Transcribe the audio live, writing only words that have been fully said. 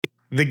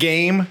The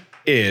game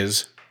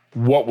is,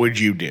 what would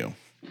you do?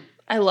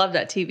 I love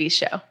that TV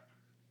show.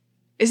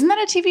 Isn't that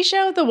a TV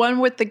show? The one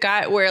with the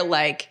guy where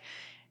like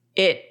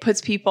it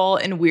puts people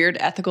in weird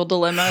ethical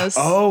dilemmas.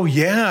 Oh,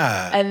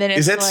 yeah. And then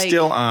it's Is that like,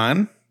 still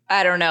on?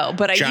 I don't know,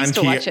 but I used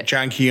to watch it.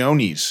 John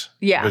Keone's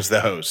was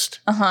the host.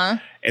 Uh-huh.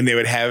 And they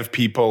would have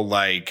people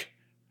like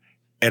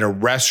at a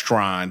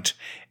restaurant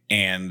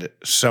and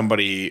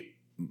somebody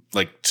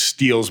like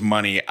steals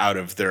money out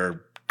of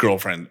their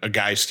girlfriend. A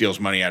guy steals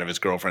money out of his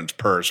girlfriend's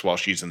purse while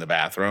she's in the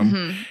bathroom.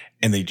 Mm-hmm.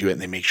 And they do it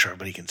and they make sure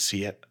everybody can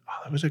see it. Oh,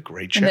 that was a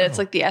great show. And then it's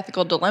like the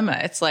ethical dilemma.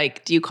 It's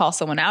like, do you call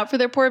someone out for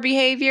their poor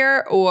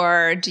behavior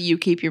or do you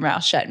keep your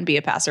mouth shut and be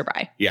a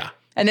passerby? Yeah.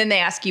 And then they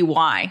ask you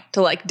why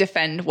to like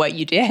defend what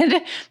you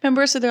did.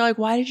 Remember? So they're like,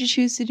 why did you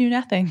choose to do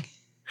nothing?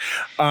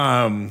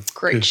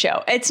 Great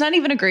show. It's not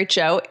even a great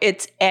show.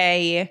 It's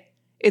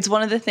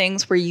one of the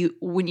things where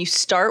when you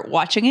start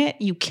watching it,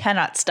 you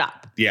cannot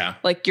stop. Yeah.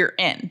 Like you're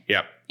in.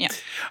 Yep. Yeah.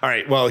 All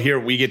right. Well, here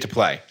we get to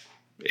play.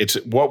 It's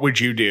what would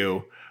you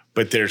do?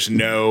 But there's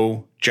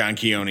no John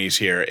Keone's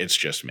here. It's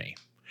just me.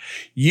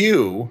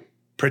 You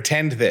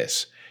pretend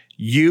this.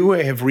 You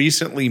have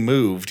recently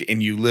moved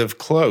and you live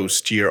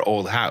close to your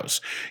old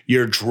house.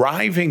 You're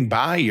driving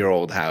by your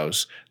old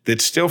house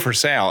that's still for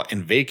sale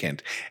and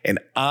vacant. And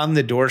on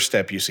the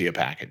doorstep, you see a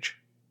package.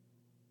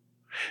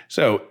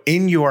 So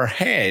in your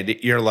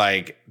head, you're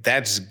like,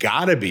 that's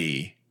got to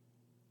be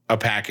a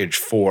package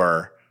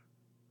for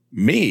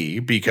me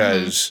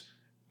because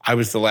I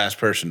was the last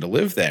person to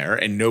live there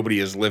and nobody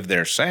has lived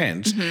there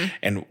since. Mm-hmm.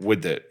 And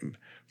with the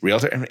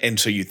realtor. And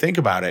so you think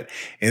about it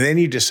and then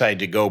you decide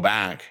to go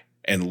back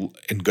and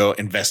go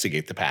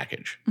investigate the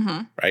package,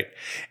 right?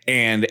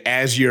 And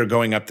as you're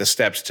going up the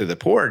steps to the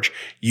porch,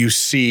 you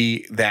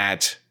see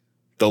that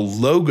the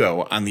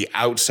logo on the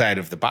outside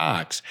of the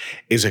box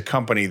is a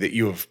company that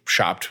you have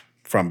shopped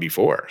from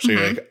before. So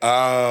you're like,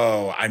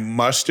 oh, I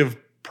must have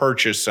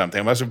purchased something.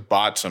 I must have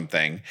bought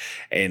something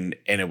and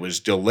it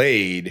was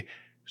delayed.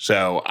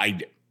 So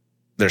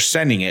they're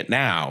sending it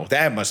now.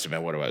 That must have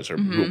been what it was or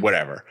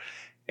whatever.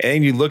 And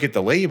then you look at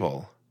the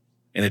label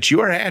and it's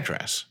your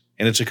address.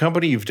 And it's a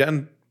company you've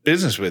done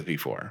business with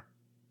before.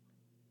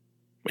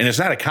 And it's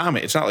not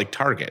it's not like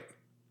Target.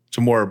 It's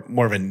a more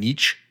of a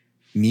niche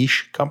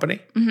company.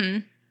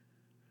 Mm-hmm.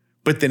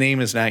 But the name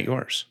is not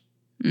yours.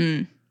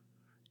 Mm.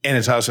 And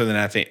it's also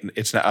not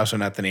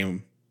the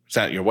name, it's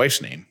not your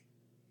wife's name.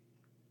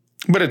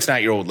 But it's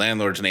not your old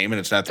landlord's name and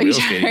it's not the real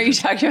estate agent. Are you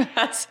talking about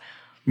us?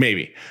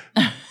 Maybe.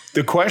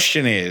 The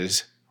question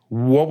is,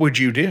 what would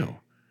you do?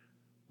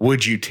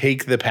 Would you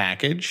take the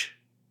package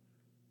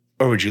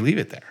or would you leave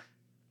it there?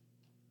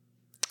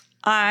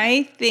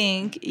 I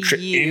think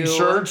you...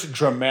 Insert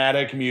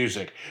dramatic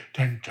music.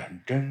 Dun,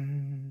 dun,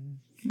 dun.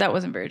 That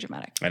wasn't very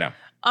dramatic. I know.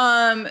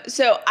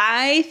 So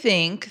I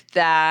think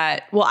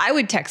that, well, I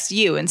would text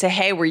you and say,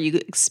 hey, were you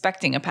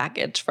expecting a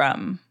package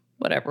from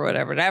whatever.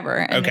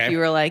 And if you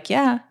were like,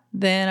 yeah,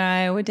 then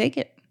I would take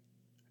it.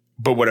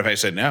 But what if I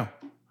said no?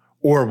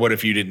 Or what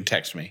if you didn't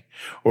text me?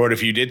 Or what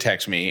if you did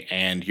text me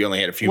and you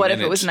only had a few minutes? What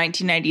if it was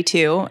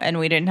 1992 and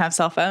we didn't have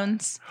cell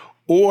phones?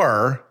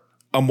 Or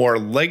a more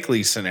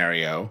likely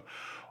scenario,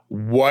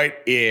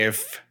 what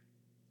if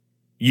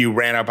you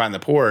ran up on the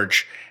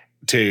porch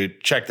to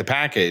check the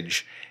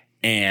package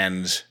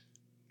and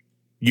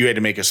you had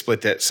to make a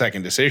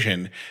split-second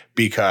decision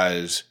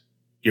because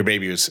your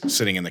baby was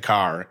sitting in the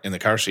car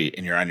seat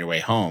and you're on your way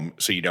home,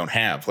 so you don't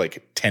have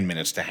like 10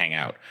 minutes to hang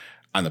out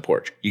on the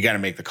porch. You got to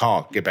make the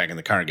call, get back in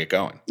the car and get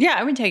going. Yeah,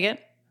 I would take it.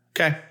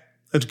 Okay.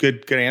 That's a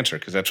good answer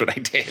because that's what I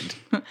did.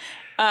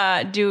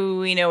 Do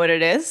we know what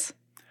it is?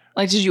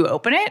 Like, did you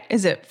open it?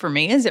 Is it for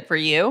me? Is it for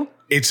you?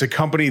 It's a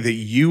company that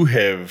you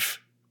have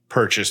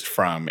purchased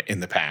from in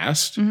the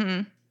past.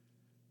 Mm-hmm.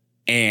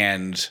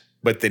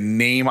 But the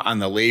name on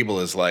the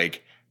label is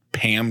like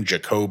Pam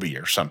Jacoby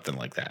or something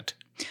like that.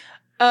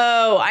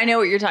 Oh, I know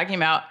what you're talking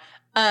about.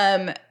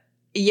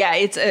 Yeah,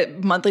 it's a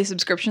monthly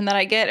subscription that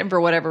I get. And for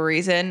whatever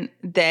reason,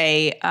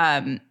 they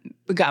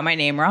got my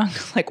name wrong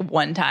like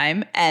one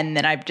time. And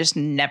then I've just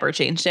never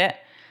changed it.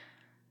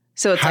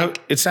 So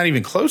it's not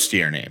even close to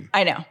your name.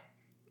 I know.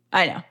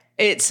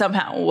 It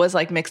somehow was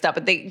like mixed up,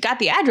 but they got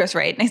the address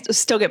right. And I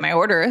still get my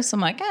orders. So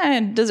I'm like,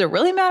 does it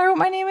really matter what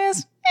my name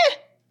is?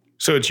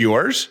 So it's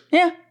yours?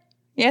 Yeah.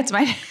 Yeah, it's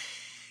mine.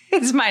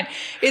 It's mine.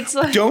 It's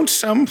like, don't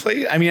some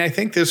place, I mean, I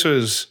think this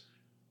was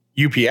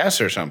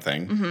UPS or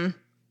something. Mm-hmm.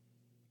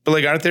 But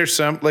like, aren't there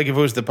some, like if it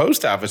was the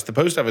post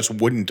office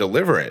wouldn't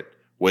deliver it,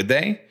 would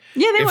they?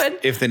 Yeah, they would.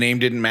 If the name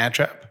didn't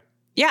match up?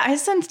 Yeah, I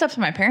send stuff to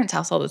my parents'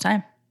 house all the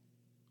time.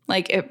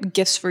 Like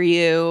gifts for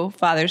you,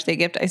 Father's Day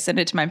gift. I send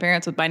it to my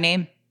parents with my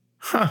name.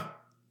 Huh.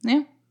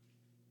 Yeah.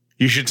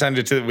 You should send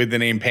it with the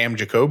name Pam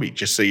Jacoby,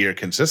 just so you're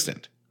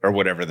consistent, or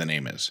whatever the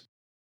name is.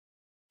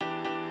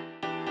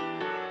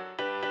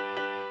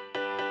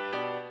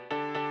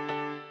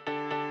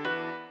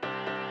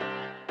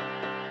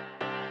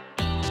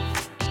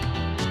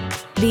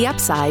 The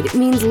Upside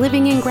means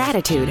living in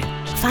gratitude,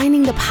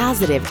 finding the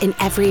positive in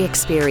every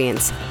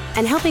experience,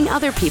 and helping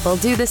other people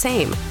do the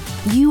same.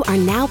 You are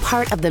now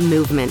part of the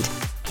movement.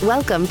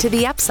 Welcome to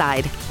The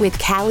Upside with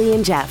Callie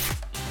and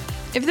Jeff.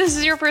 If this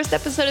is your first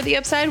episode of The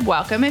Upside,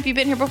 welcome. If you've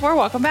been here before,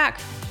 welcome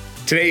back.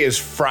 Today is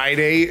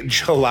Friday,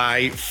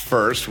 July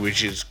 1st,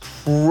 which is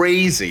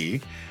crazy.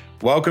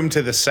 Welcome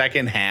to the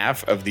second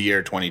half of the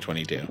year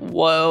 2022.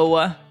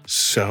 Whoa.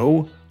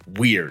 So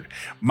weird.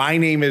 My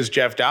name is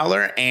Jeff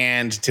Dollar,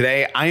 and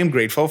today I am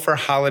grateful for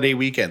holiday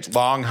weekends,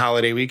 long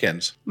holiday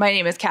weekends. My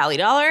name is Callie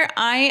Dollar.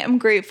 I am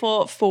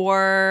grateful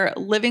for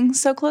living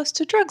so close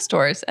to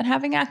drugstores and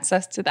having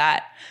access to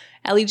that.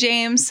 Ellie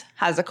James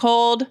has a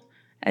cold.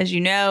 As you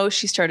know,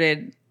 she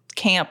started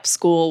camp,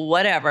 school,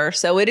 whatever.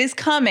 So it is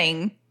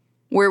coming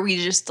where we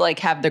just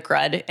have the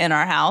crud in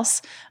our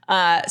house.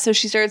 So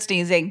she started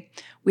sneezing.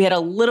 We had a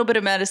little bit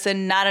of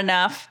medicine, not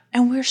enough.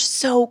 And we're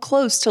so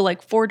close to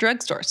 4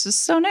 drugstores. It's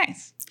so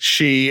nice.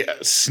 She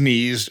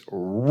sneezed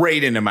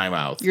right into my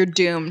mouth. You're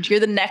doomed. You're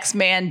the next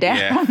man down.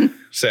 Yeah.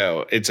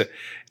 So it's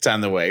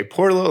on the way.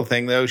 Poor little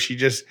thing though. She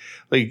just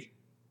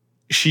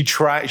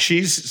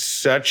she's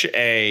such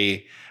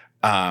a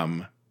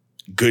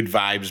good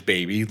vibes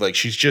baby.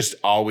 She's just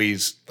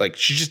always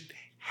she's just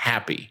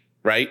happy,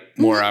 right?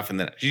 More often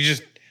than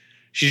she's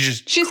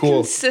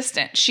cool.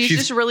 Consistent. She's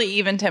just really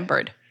even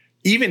tempered.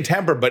 Even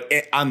temper, but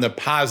on the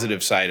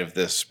positive side of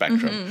this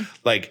spectrum.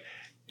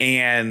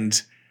 And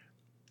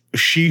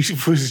she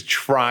was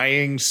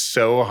trying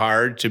so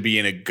hard to be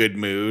in a good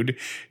mood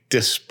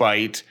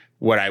despite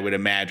what I would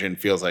imagine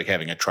feels like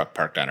having a truck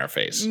parked on her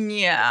face.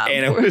 Yeah.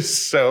 And it was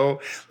so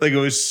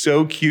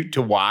cute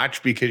to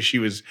watch because she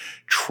was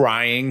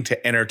trying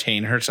to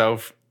entertain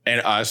herself and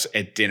us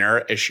at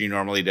dinner as she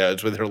normally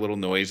does with her little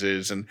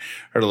noises and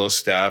her little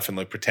stuff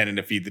and pretending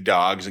to feed the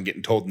dogs and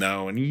getting told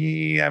no and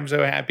I'm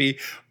so happy,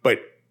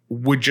 but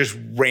would just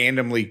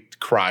randomly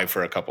cry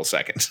for a couple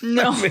seconds.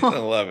 No. I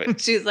love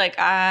it. She's like,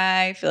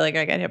 I feel like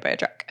I got hit by a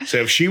truck. So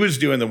if she was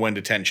doing the 1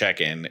 to 10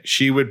 check-in,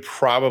 she would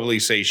probably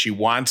say she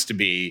wants to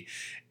be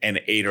an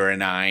 8 or a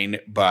 9,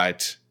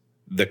 but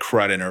the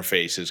crud in her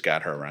face has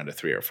got her around a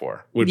 3 or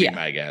 4, would be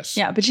my guess.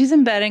 Yeah, but she's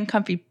in bed in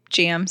comfy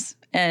jams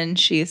and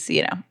she's,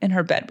 in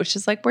her bed, which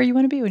is where you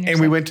want to be when you're And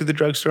sick. we went to the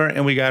drugstore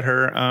and we got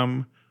her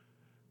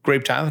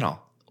grape Tylenol.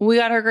 We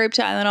got her grape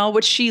Tylenol,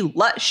 which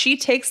she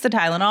takes the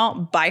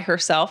Tylenol by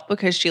herself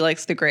because she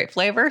likes the grape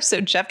flavor.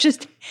 So Jeff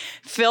just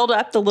filled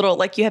up the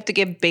little, you have to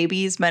give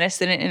babies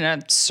medicine in a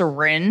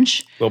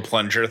syringe. Little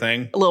plunger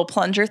thing. A little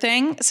plunger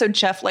thing. So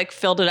Jeff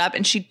filled it up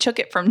and she took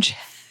it from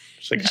Jeff.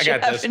 She's like, I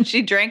got this. And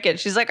she drank it.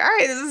 She's like, all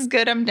right, this is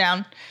good. I'm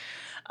down.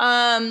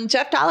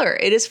 Jeff Dollar,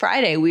 it is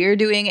Friday. We are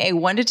doing a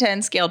 1 to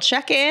 10 scale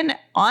check-in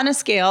on a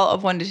scale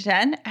of 1 to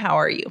 10. How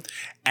are you?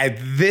 At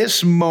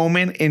this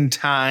moment in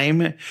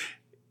time,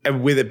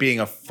 with it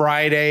being a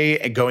Friday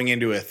and going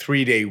into a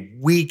 3-day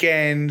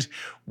weekend,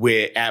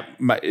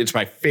 it's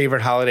my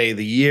favorite holiday of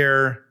the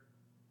year.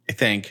 I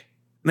think.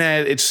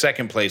 It's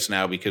second place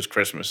now because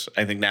Christmas.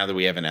 I think now that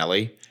we have an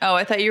Ellie. Oh,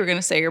 I thought you were going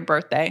to say your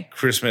birthday.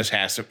 Christmas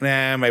has to.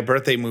 My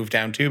birthday moved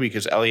down too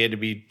because Ellie had to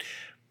be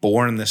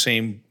born the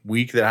same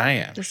week that I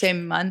am. The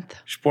same month.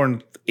 She's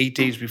born 8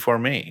 days before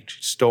me.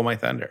 She stole my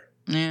thunder.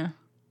 Yeah.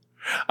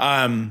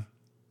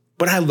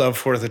 But I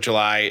love 4th of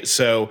July.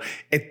 So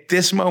at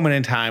this moment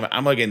in time,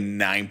 I'm a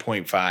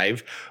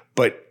 9.5.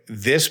 But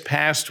this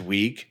past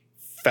week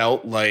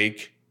felt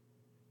like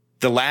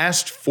the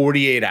last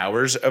 48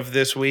 hours of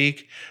this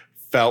week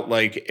felt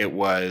like it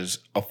was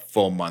a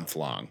full month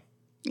long.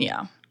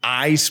 Yeah.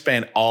 I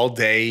spent all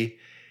day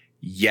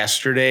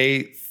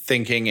yesterday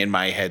thinking in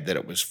my head that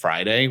it was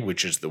Friday,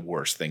 which is the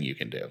worst thing you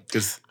can do.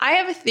 I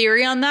have a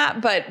theory on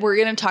that, but we're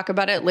going to talk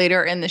about it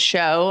later in the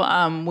show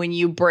when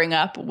you bring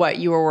up what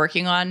you were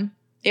working on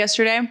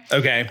yesterday.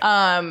 Okay.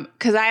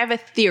 Because I have a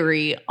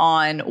theory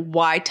on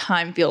why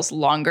time feels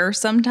longer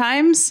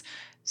sometimes.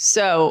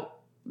 So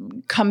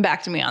come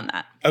back to me on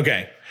that.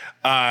 Okay.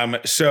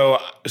 So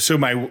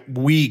my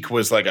week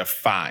was a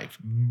 5,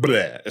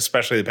 bleh,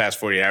 especially the past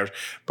 48 hours.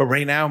 But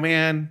right now,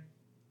 man,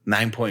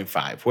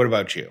 9.5. What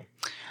about you?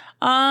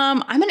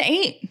 I'm an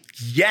 8.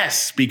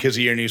 Yes, because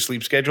of your new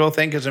sleep schedule.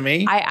 Because of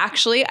me.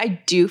 I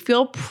do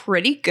feel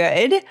pretty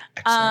good.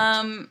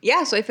 Excellent.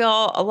 So I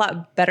feel a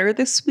lot better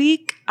this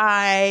week.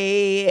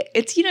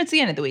 It's the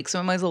end of the week, so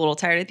I'm always a little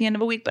tired at the end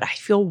of a week, but I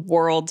feel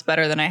worlds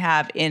better than I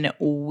have in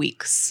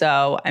weeks.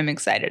 So I'm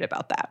excited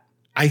about that.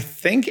 I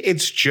think I'm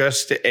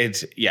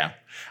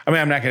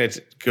not going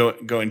to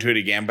go into it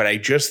again, but I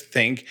just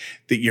think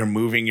that you're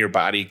moving your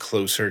body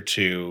closer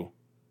to,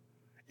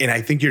 and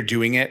I think you're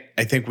doing it.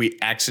 I think we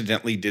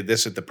accidentally did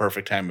this at the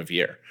perfect time of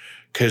year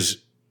because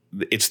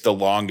it's the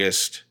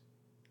longest,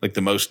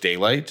 the most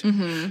daylight.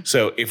 Mm-hmm.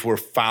 So if we're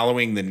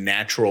following the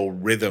natural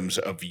rhythms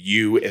of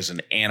you as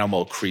an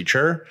animal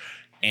creature,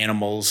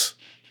 animals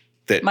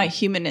that my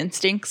human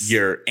instincts,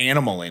 your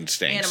animal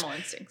instincts.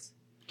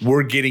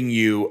 We're getting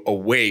you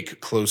awake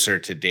closer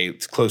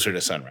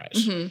to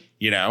sunrise,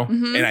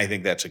 mm-hmm. And I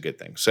think that's a good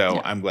thing. So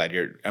yeah. I'm glad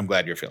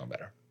you're feeling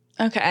better.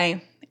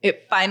 Okay.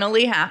 It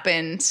finally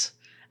happened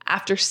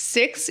after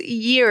 6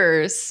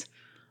 years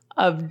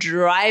of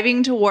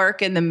driving to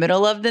work in the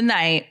middle of the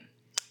night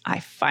I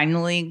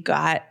finally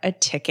got a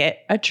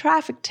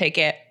traffic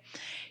ticket.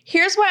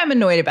 Here's why I'm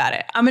annoyed about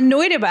it. I'm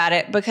annoyed about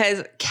it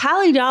because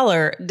Callie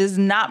Dollar does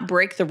not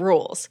break the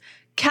rules.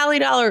 Callie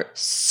Dollar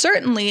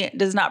certainly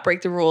does not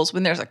break the rules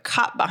when there's a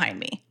cop behind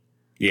me.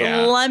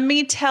 Yeah. Let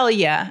me tell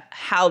you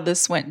how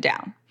this went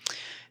down.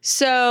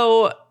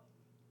 So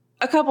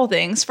a couple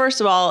things.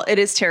 First of all, it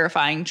is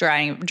terrifying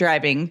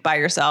driving by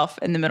yourself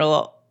in the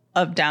middle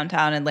of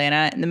downtown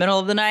Atlanta in the middle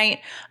of the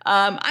night.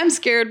 I'm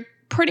scared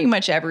pretty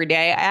much every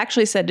day. I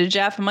actually said to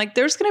Jeff, I'm like,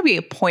 there's going to be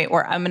a point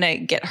where I'm going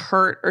to get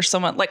hurt or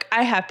someone, like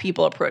I have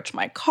people approach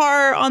my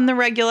car on the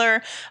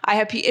regular.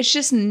 It's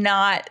just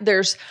not,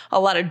 there's a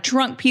lot of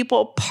drunk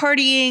people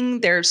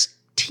partying. There's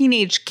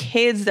teenage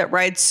kids that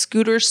ride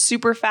scooters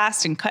super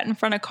fast and cut in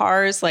front of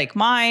cars like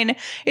mine.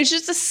 It's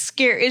just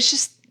it's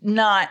just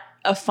not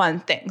a fun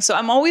thing. So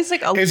I'm always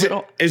like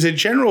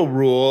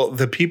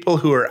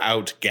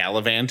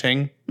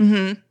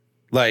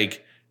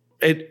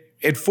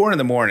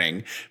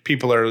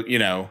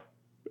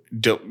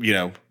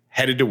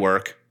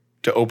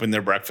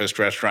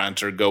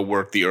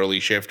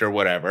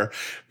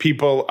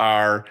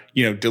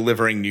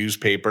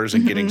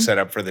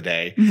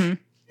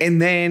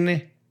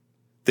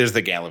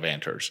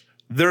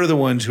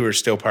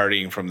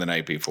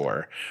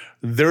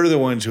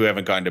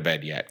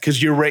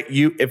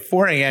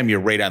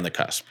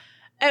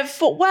as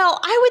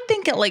I would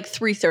think at like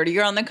 3:30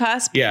 you're on the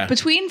cusp. Yeah.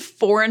 Between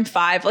 4 and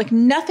 5, like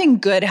nothing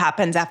good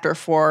happens after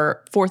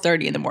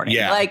 4:30 in the morning.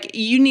 Yeah. Like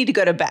you need to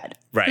go to bed.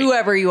 Right.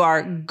 Whoever you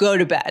are, go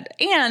to bed.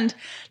 And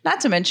not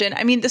to mention,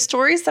 I mean, the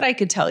stories that I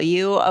could tell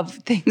you of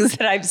things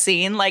that I've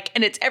seen,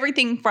 and it's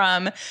everything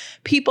from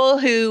people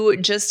who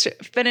just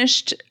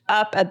finished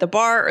up at the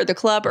bar or the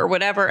club or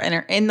whatever and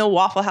are in the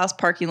Waffle House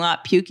parking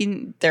lot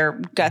puking their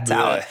guts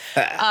out.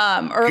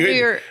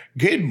 Earlier.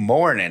 Good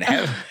morning.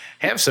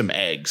 Have some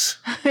eggs.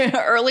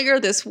 Earlier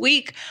this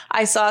week,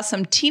 I saw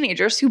some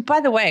teenagers who,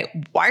 by the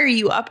way, why are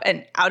you up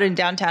and out in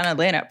downtown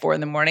Atlanta at 4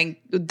 a.m?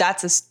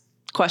 That's a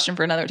question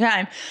for another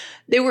time.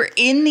 They were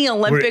in the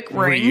Olympic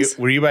rings.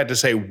 Were you about to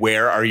say,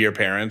 where are your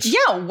parents?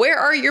 Yeah, where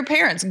are your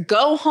parents?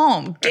 Go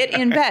home. Get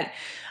in bed.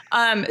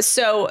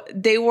 So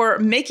they were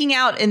making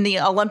out in the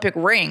Olympic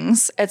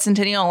rings at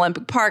Centennial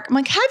Olympic Park. I'm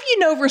like, have you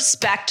no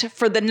respect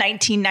for the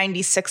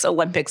 1996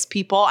 Olympics,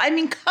 people? I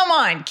mean, come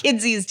on,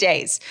 kids these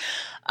days.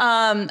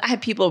 I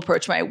had people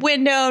approach my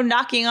window,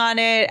 knocking on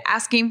it,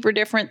 asking for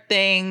different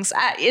things.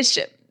 It's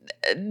just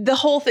the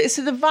whole thing.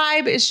 So the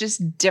vibe is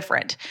just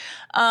different.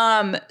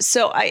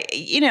 So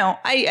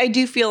I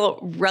do feel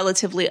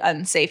relatively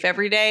unsafe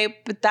every day,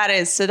 but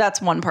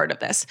that's one part of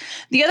this.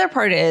 The other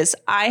part is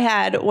I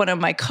had one of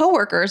my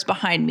coworkers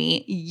behind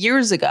me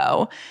years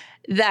ago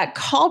that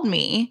called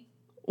me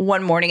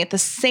one morning at the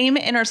same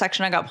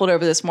intersection I got pulled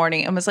over this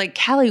morning and was like,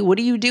 Callie, what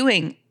are you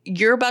doing?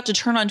 You're about to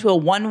turn onto a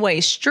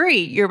one-way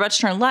street. You're about to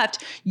turn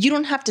left. You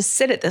don't have to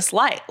sit at this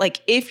light.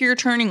 Like if you're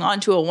turning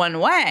onto a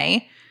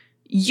one-way,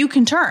 you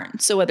can turn.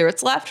 So whether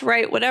it's left,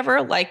 right,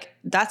 whatever,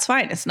 that's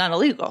fine. It's not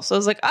illegal. So I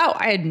was like, oh,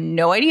 I had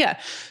no idea.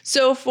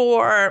 So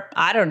for,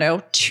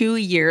 2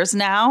 years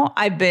now,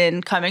 I've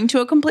been coming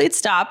to a complete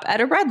stop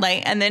at a red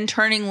light and then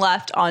turning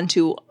left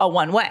onto a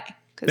one-way.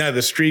 Now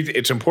the street,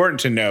 it's important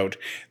to note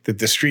that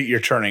the street you're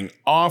turning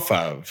off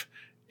of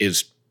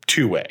is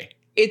two-way.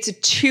 It's a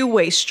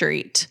two-way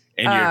street.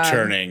 And you're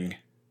turning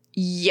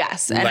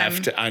left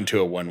and onto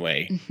a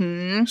one-way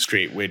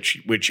street,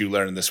 which you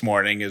learned this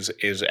morning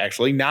is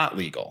actually not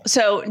legal.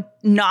 So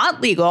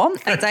not legal,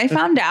 as I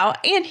found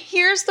out. And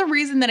here's the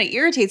reason that it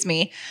irritates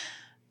me.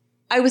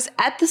 I was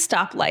at the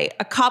stoplight.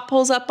 A cop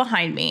pulls up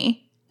behind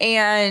me,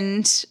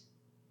 and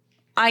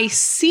I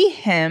see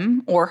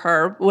him or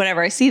her,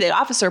 whatever. I see the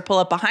officer pull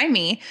up behind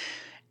me.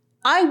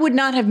 I would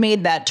not have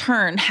made that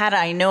turn had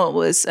I known it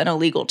was an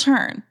illegal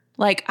turn.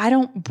 I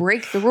don't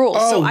break the rules.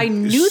 So I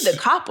knew the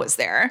cop was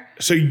there.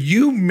 So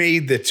you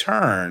made the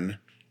turn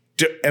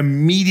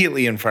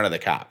immediately in front of the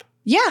cop.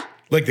 Yeah.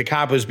 The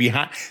cop was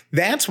behind.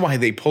 That's why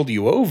they pulled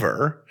you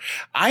over.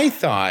 I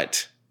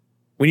thought,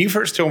 when you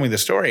first told me the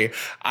story,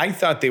 I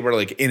thought they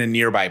were in a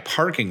nearby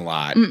parking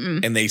lot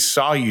and they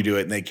saw you do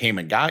it and they came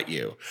and got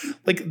you.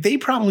 They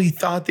probably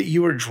thought that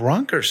you were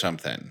drunk or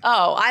something.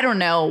 Oh, I don't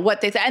know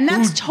what they thought. And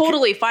that's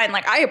totally fine.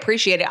 I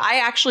appreciate it. I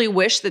actually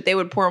wish that they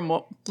would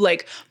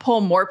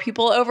pull more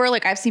people over.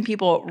 I've seen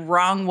people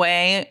wrong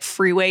way,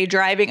 freeway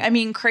driving. I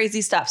mean,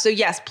 crazy stuff. So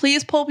yes,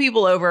 please pull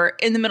people over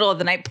in the middle of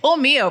the night. Pull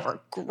me over.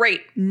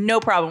 Great. No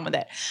problem with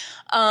it.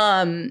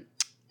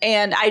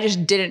 And I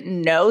just didn't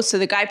know. So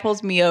the guy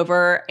pulls me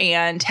over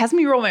and has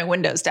me roll my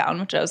windows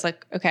down, which I was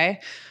like, okay,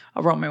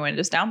 I'll roll my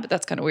windows down, but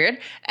that's kind of weird.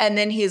 And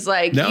then he's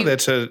like, no,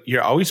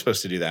 you're always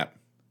supposed to do that.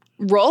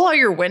 Roll all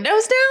your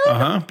windows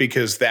down?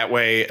 Because that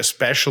way,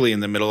 especially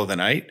in the middle of the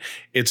night,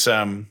 it's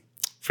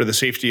for the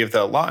safety of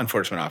the law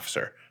enforcement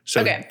officer.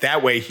 So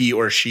that way he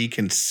or she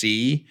can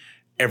see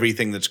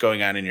everything that's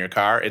going on in your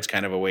car. It's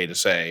kind of a way to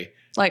say,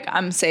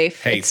 I'm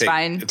safe. Hey, it's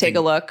fine. Take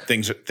a look.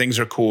 Things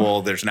are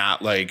cool. There's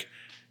not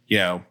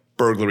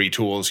burglary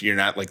tools. You're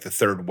not the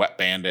third wet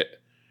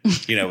bandit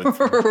you know.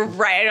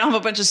 Right. I don't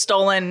have a bunch of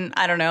stolen,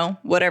 I don't know,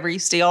 whatever you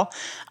steal.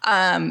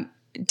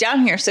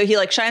 Down here. So he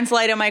like shines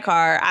light on my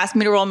car, asked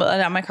me to roll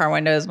down my car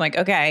windows. I'm like,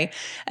 okay.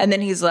 And then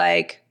he's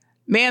like,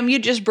 ma'am, you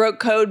just broke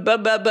code,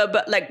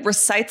 like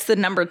recites the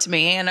number to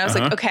me. And I was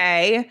like,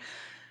 okay.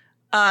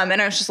 And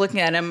I was just looking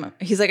at him.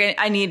 He's like,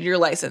 I need your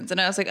license.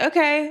 And I was like,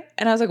 okay.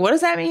 And I was like, what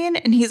does that mean?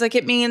 And he's like,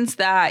 it means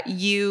that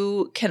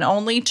you can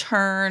only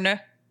turn,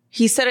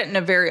 he said it in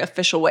a very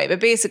official way,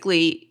 but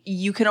basically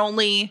you can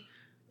only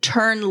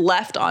turn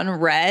left on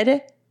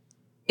red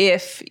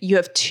if you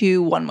have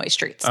 2 one-way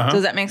streets.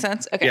 Does that make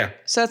sense? Okay. Yeah.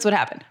 So that's what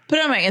happened. Put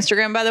it on my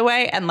Instagram, by the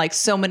way. And like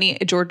so many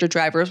Georgia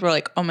drivers were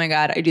like, oh my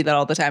God, I do that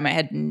all the time. I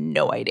had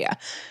no idea.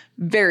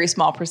 Very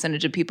small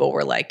percentage of people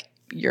were like,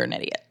 you're an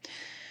idiot.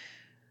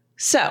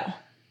 So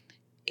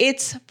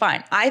it's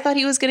fine. I thought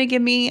he was going to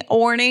give me a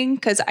warning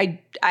because I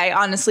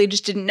honestly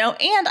just didn't know.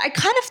 And I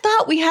kind of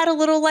thought we had a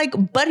little like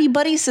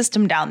buddy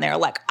system down there.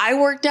 Like I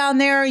work down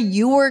there,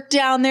 you work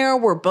down there.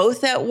 We're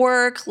both at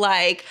work.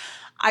 Like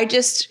I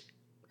just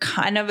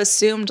kind of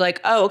assumed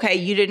like, oh, okay,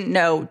 you didn't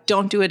know.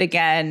 Don't do it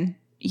again.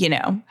 You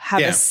know,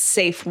 have a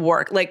safe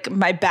work. Like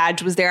my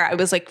badge was there. I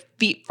was like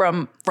feet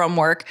from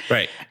work.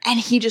 Right. And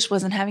he just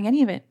wasn't having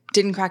any of it.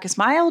 Didn't crack a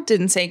smile.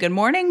 Didn't say good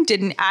morning.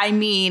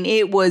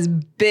 It was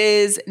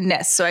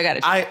business. So I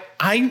got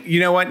to. You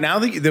know what? Now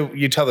that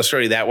you tell the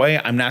story that way,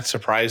 I'm not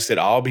surprised at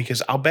all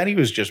because I'll bet he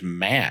was just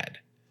mad.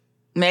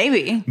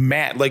 Maybe.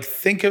 Mad. Like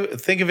think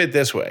of it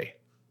this way.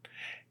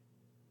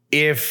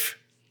 If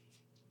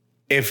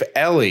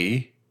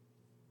Ellie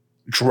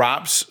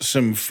drops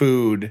some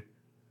food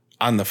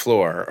on the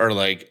floor or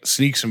like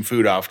sneaks some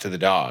food off to the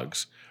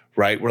dogs,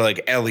 right? We're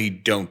like, Ellie,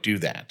 don't do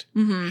that.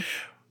 Mm-hmm.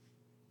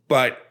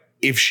 But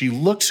if she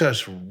looks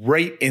us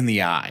right in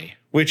the eye,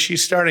 which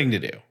she's starting to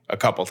do a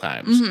couple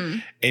times,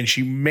 and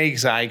she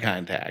makes eye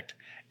contact,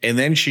 and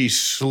then she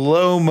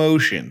slow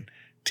motion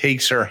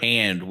takes her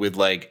hand with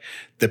like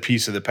the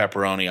piece of the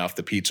pepperoni off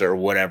the pizza or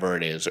whatever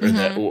it is,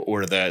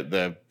 or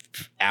the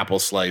apple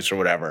slice or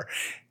whatever,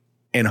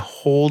 and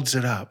holds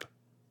it up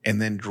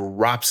and then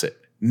drops it,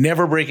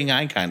 never breaking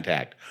eye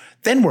contact,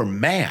 then we're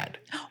mad.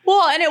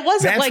 Well, and it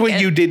wasn't That's what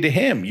you did to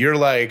him. You're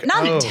like,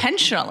 not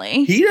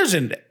intentionally. He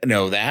doesn't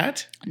know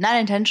that. Not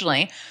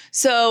intentionally.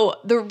 So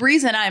the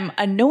reason I'm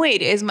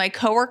annoyed is my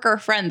coworker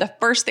friend, the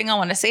first thing I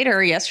want to say to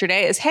her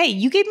yesterday is, hey,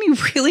 you gave me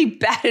really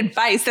bad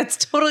advice. That's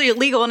totally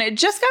illegal. And it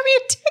just got me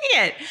a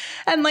ticket.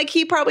 And like,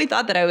 he probably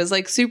thought that I was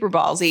like super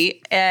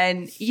ballsy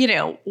and, you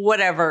know,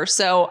 whatever.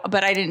 So,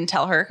 but I didn't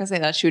tell her because I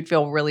thought she would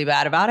feel really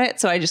bad about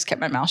it. So I just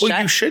kept my mouth shut.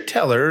 Well, you should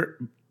tell her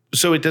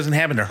so it doesn't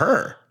happen to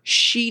her.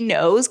 She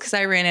knows because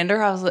I ran into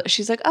her.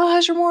 She's like, oh,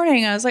 how's your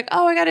morning? I was like,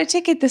 oh, I got a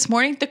ticket this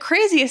morning. The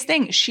craziest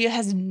thing, she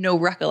has no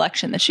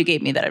recollection that she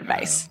gave me that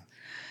advice. Oh.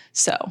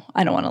 So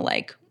I don't want to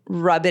like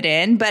rub it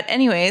in. But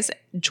anyways,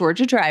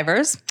 Georgia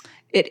drivers,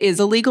 it is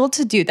illegal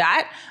to do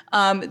that.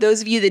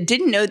 Those of you that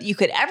didn't know that you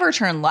could ever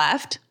turn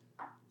left,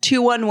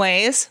 2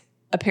 one-ways,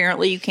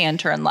 apparently you can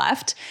turn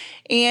left.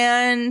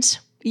 And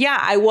yeah,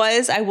 I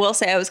will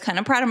say I was kind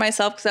of proud of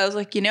myself because I was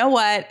like, you know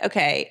what?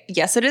 Okay,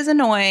 yes, it is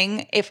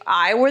annoying. If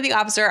I were the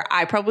officer,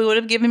 I probably would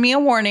have given me a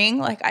warning.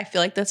 Like, I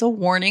feel like that's a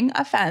warning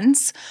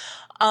offense.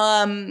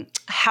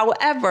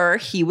 However,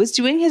 he was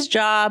doing his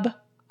job.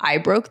 I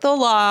broke the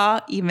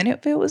law, even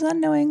if it was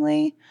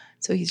unknowingly.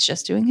 So he's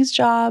just doing his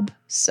job.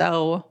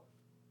 So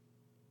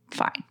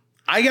fine.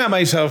 I got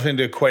myself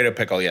into quite a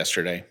pickle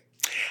yesterday.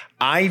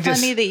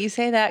 Funny that you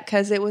say that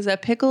because it was a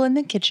pickle in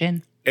the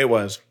kitchen. It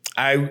was.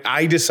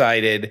 I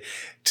decided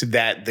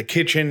that the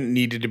kitchen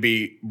needed to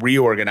be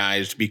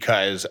reorganized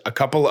because a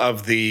couple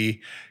of the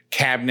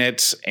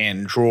cabinets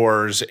and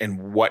drawers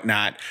and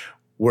whatnot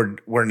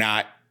were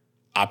not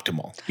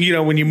optimal. You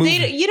know, when you move,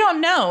 you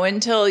don't know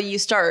until you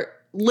start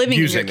living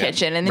in your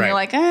kitchen, and then you're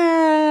like,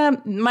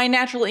 my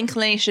natural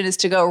inclination is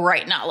to go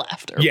right, not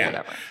left, or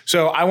whatever.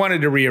 So I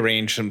wanted to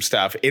rearrange some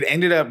stuff. It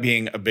ended up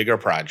being a bigger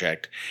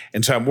project,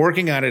 and so I'm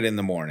working on it in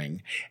the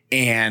morning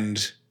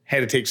and had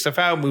to take stuff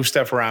out, move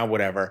stuff around,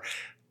 whatever.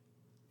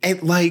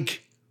 At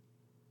like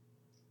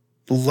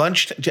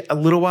lunch, a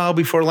little while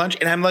before lunch,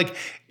 and I'm like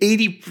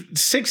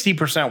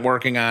 60%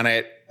 working on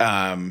it.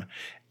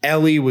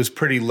 Ellie was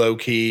pretty low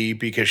key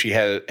because she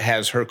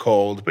has her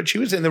cold, but she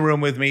was in the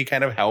room with me,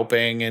 kind of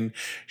helping, and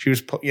she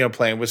was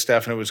playing with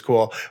stuff, and it was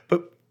cool.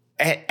 But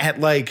at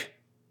like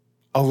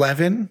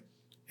 11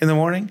 in the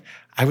morning,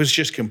 I was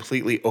just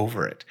completely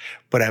over it.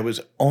 But I was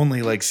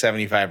only like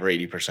 75 or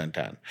 80%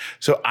 done.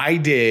 So I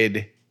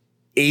did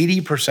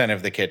 80%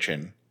 of the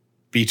kitchen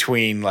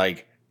between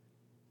like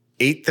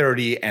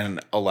 8:30 and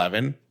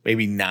 11,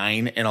 maybe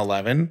 9 and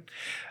 11.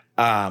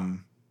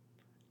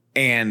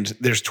 And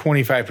there's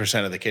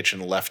 25% of the kitchen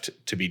left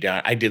to be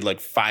done. I did like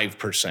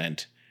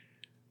 5%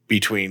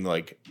 between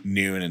like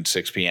noon and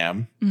 6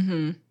 p.m.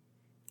 Mm-hmm.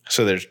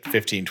 So there's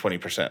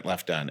 15-20%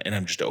 left done, and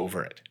I'm just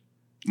over it.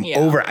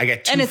 I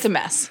got and it's a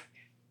mess.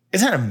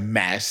 It's not a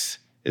mess.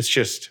 It's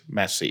just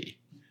messy.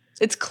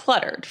 It's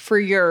cluttered for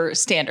your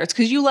standards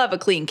because you love a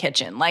clean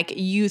kitchen. Like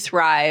you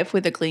thrive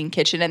with a clean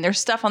kitchen and there's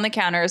stuff on the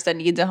counters that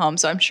needs a home.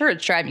 So I'm sure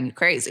it's driving you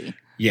crazy.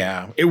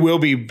 Yeah, it will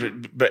be.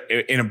 But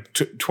in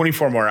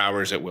 24 more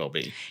hours, it will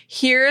be.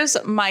 Here's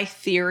my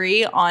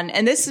theory on,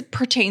 and this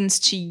pertains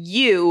to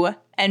you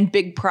and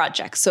big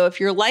projects. So if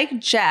you're like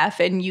Jeff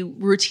and you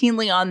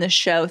routinely on the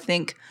show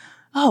think,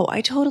 oh,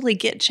 I totally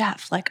get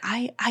Jeff. Like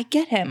I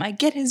get him. I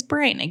get his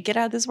brain. I get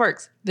how this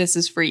works. This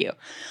is for you.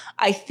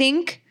 I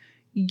think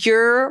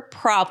your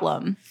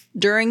problem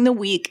during the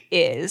week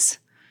is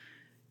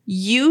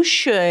you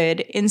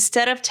should,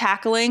 instead of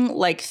tackling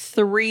like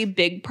 3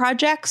 big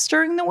projects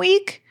during the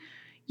week,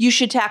 you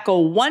should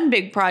tackle 1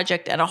 big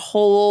project and a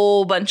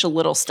whole bunch of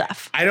little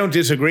stuff. I don't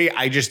disagree.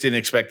 I just didn't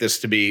expect this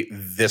to be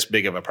this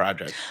big of a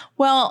project.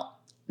 Well,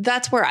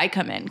 that's where I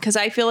come in because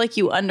I feel like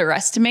you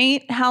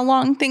underestimate how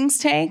long things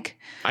take.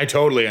 I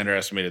totally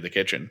underestimated the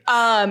kitchen.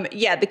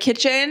 Yeah, the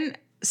kitchen,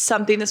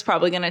 something that's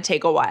probably going to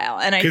take a while.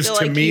 And I feel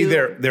like because to me,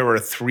 there were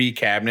 3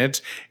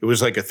 cabinets. It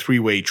was like a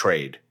 3-way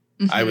trade.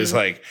 Mm-hmm. I was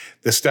like,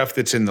 the stuff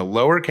that's in the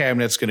lower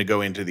cabinet's going to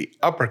go into the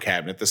upper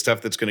cabinet. The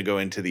stuff that's going to go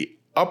into the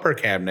upper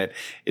cabinet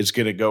is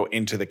going to go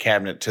into the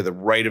cabinet to the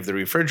right of the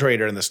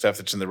refrigerator. And the stuff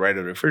that's in the right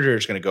of the refrigerator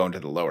is going to go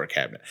into the lower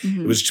cabinet.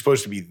 Mm-hmm. It was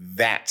supposed to be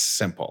that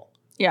simple.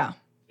 Yeah.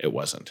 It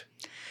wasn't.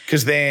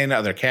 Because then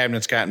other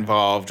cabinets got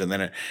involved, and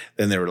then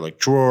there were like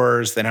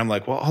drawers. Then I'm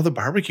like, well, all the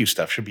barbecue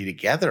stuff should be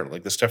together,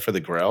 like the stuff for the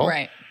grill.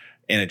 Right.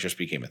 And it just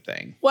became a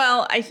thing.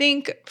 Well, I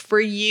think for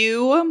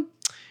you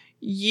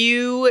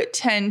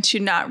tend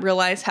to not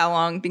realize how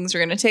long things are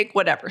going to take,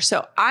 whatever.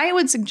 So I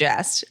would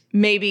suggest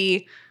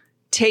maybe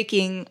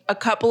taking a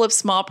couple of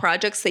small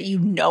projects that you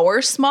know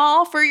are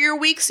small for your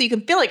week so you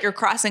can feel like you're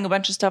crossing a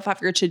bunch of stuff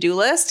off your to-do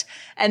list.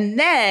 And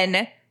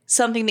then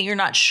something that you're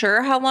not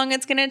sure how long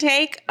it's going to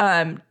take,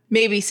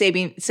 maybe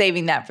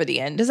saving that for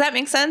the end. Does that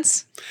make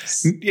sense?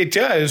 It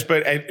does,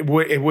 but it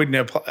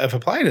wouldn't have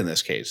applied in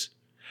this case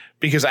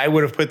because I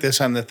would have put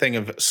this on the thing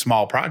of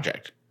small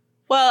project.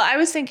 Well, I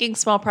was thinking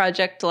small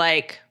project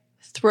like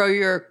throw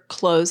your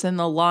clothes in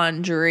the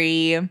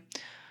laundry,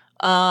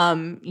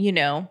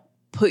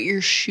 put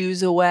your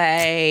shoes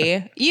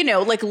away,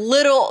 like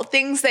little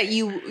things that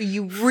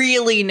you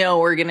really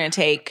know are going to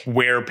take.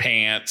 Wear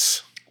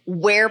pants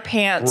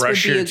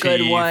Brush would be a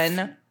good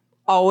one.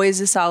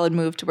 Always a solid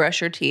move to brush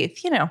your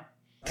teeth,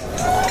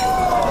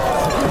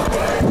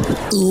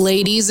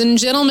 Ladies and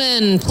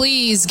gentlemen,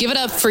 please give it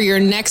up for your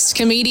next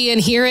comedian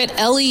here at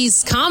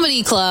Ellie's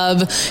Comedy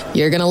Club.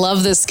 You're going to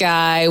love this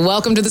guy.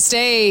 Welcome to the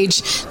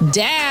stage,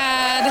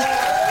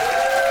 Dad.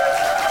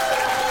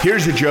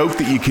 Here's a joke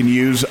that you can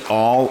use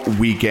all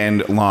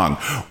weekend long.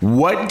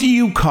 What do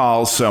you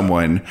call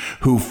someone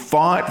who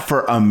fought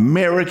for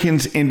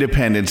Americans'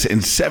 independence in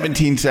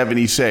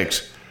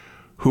 1776,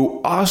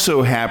 who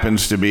also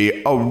happens to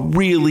be a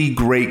really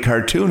great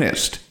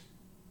cartoonist?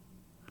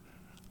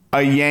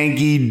 A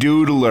Yankee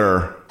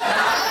Doodler.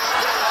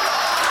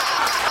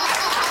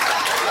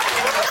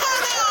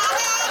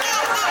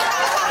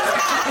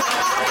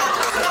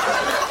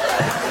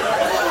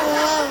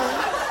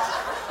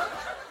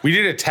 We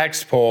did a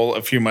text poll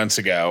a few months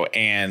ago,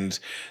 and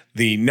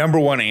the number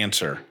one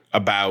answer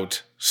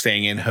about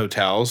staying in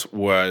hotels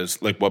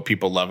was like what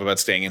people love about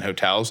staying in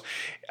hotels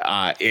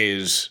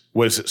was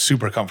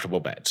super comfortable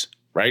beds,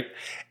 right?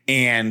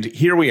 And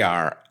here we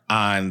are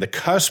on the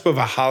cusp of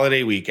a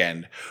holiday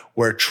weekend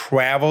where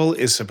travel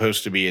is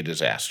supposed to be a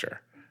disaster.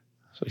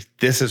 So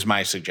this is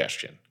my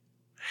suggestion.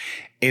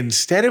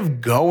 Instead of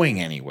going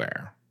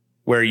anywhere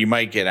where you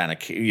might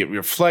get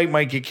your flight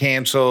might get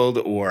canceled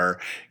or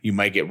you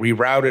might get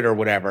rerouted or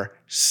whatever,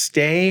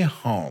 stay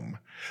home.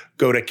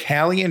 Go to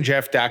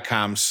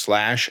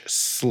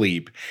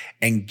callieandjeff.com/sleep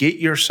and get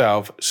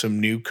yourself some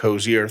new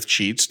Cozy Earth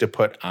sheets to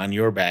put on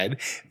your bed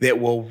that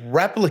will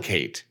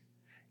replicate,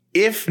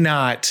 if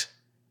not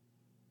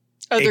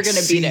they're going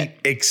to beat it.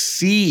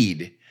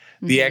 Exceed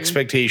the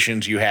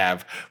expectations you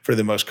have for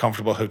the most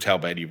comfortable hotel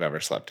bed you've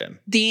ever slept in.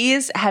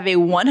 These have a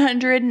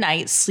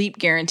 100-night sleep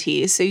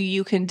guarantee, so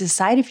you can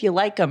decide if you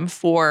like them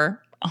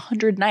for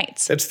 100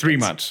 nights. That's 3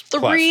 months.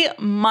 3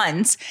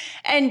 months.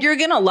 And you're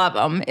going to love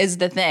them is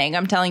the thing.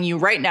 I'm telling you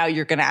right now,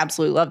 you're going to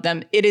absolutely love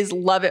them. It is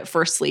love it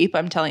for sleep.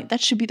 I'm telling you,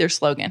 that should be their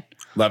slogan.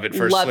 Love it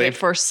for sleep. Love it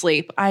for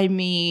sleep. I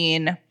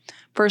mean,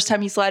 first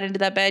time you slide into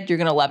that bed, you're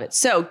going to love it.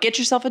 So get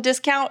yourself a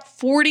discount,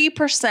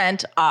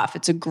 40% off.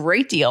 It's a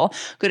great deal.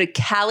 Go to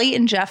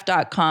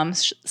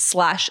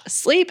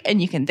callieandjeff.com/sleep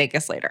and you can thank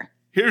us later.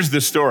 Here's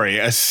the story.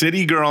 A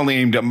city girl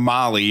named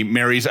Molly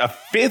marries a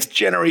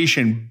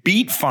 5th-generation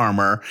beet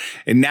farmer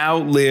and now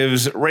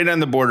lives right on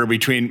the border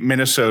between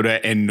Minnesota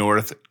and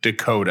North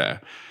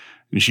Dakota.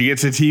 And she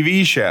gets a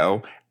TV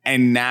show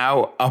and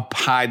now a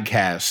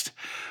podcast.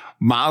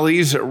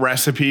 Molly's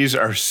recipes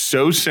are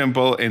so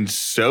simple and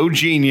so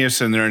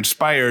genius, and they're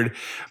inspired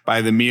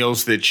by the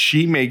meals that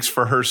she makes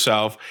for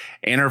herself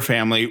and her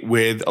family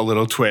with a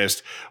little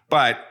twist.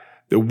 But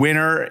the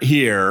winner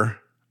here,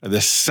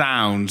 the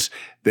sounds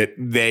that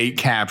they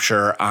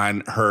capture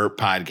on her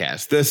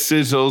podcast. The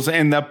sizzles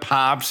and the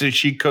pops as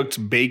she cooks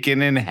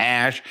bacon and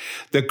hash,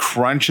 the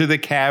crunch of the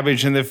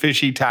cabbage and the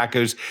fishy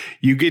tacos.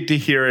 You get to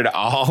hear it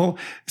all.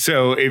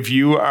 So if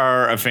you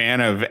are a fan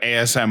of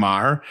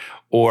ASMR,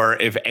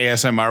 or if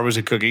ASMR was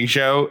a cooking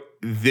show,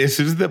 this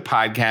is the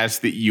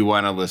podcast that you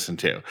want to listen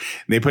to.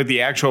 They put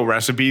the actual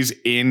recipes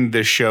in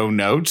the show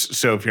notes.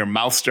 So if your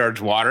mouth starts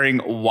watering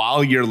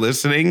while you're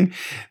listening,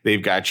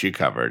 they've got you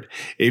covered.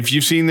 If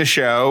you've seen the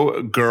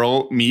show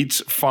Girl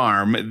Meets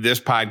Farm, this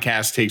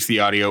podcast takes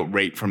the audio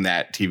right from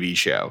that TV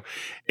show.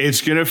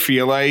 It's going to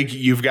feel like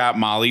you've got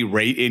Molly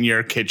right in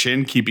your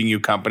kitchen, keeping you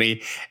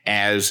company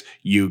as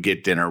you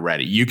get dinner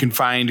ready. You can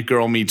find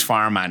Girl Meets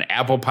Farm on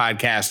Apple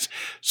Podcasts,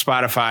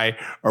 Spotify,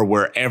 or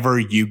wherever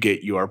you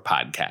get your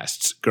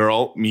podcasts.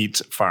 Girl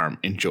Meets Farm.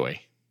 Enjoy.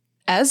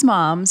 As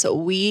moms,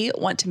 we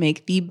want to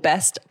make the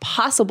best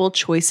possible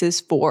choices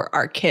for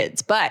our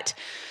kids, but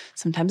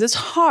sometimes it's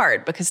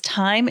hard because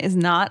time is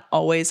not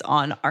always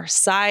on our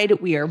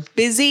side. We are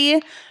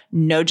busy.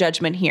 No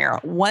judgment here.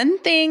 One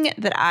thing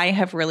that I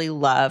have really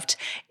loved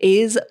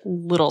is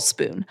Little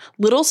Spoon.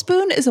 Little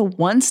Spoon is a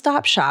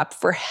one-stop shop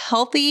for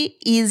healthy,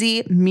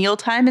 easy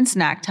mealtime and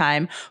snack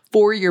time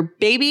for your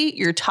baby,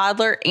 your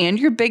toddler, and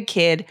your big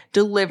kid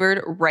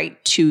delivered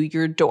right to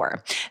your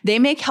door. They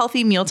make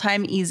healthy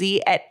mealtime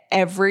easy at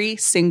every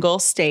single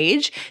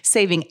stage,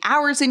 saving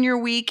hours in your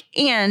week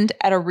and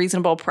at a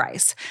reasonable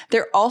price.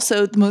 They're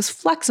also the most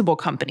flexible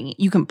company.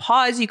 You can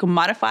pause, you can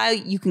modify,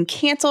 you can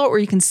cancel, or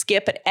you can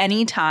skip at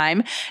any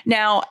time.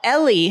 Now,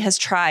 Ellie has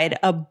tried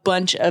a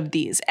bunch of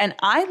these, and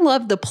I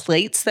love the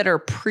plates that are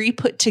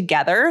pre-put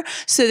together.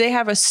 So they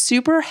have a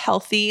super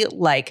healthy,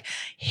 like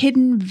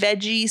hidden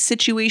veggie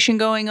situation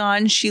going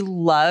on. She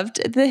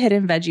loved the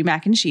hidden veggie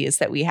mac and cheese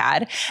that we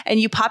had. And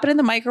you pop it in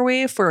the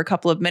microwave for a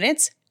couple of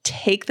minutes,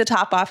 take the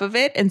top off of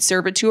it, and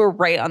serve it to her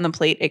right on the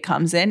plate it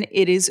comes in.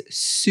 It is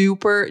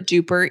super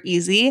duper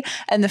easy,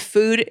 and the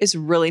food is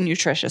really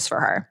nutritious for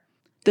her.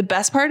 The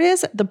best part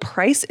is the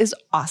price is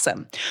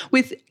awesome.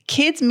 With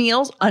kids'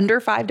 meals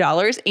under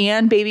 $5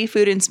 and baby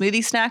food and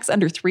smoothie snacks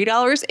under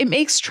 $3, it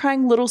makes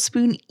trying Little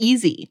Spoon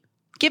easy.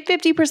 Get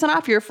 50%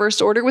 off your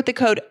first order with the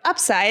code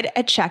UPSIDE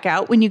at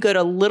checkout when you go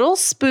to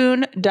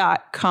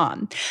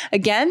littlespoon.com.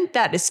 Again,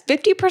 that is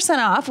 50%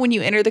 off when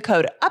you enter the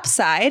code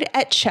UPSIDE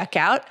at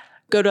checkout.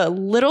 Go to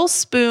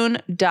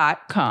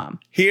littlespoon.com.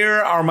 Here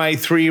are my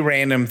 3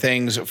 random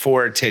things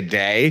for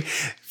today.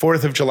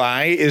 4th of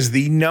July is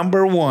the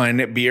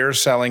 #1 beer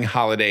selling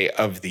holiday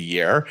of the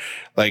year.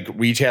 Like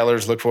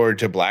retailers look forward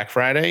to Black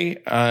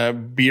Friday,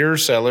 beer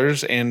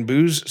sellers and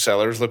booze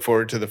sellers look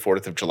forward to the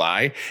 4th of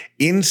July.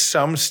 In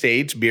some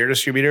states, beer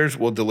distributors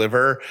will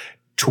deliver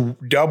to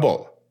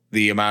double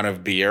the amount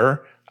of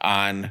beer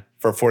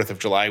for 4th of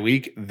July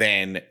week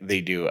than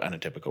they do on a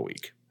typical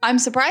week. I'm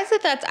surprised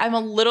I'm a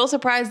little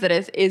surprised that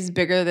it is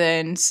bigger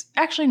than,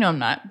 actually, no, I'm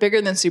not.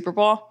 Bigger than Super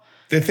Bowl.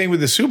 The thing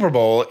with the Super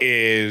Bowl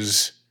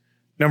is,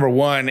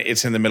 #1,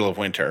 it's in the middle of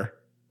winter,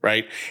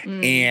 right?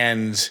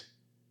 And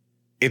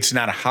it's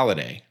not a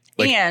holiday.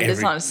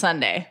 It's not a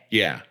Sunday.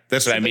 Yeah,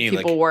 that's what I mean.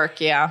 People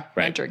work, yeah.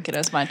 Right. Don't drink it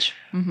as much.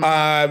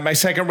 Mm-hmm. My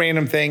second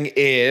random thing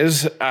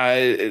is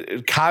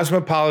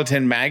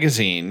Cosmopolitan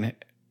magazine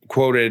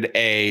quoted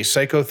a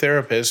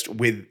psychotherapist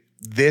with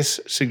this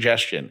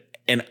suggestion.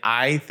 And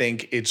I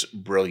think it's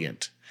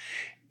brilliant.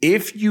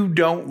 If you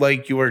don't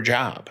like your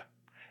job,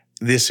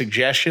 the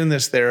suggestion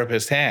this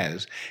therapist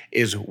has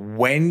is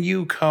when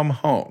you come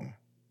home,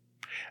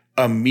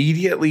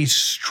 immediately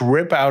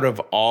strip out of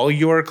all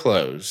your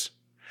clothes,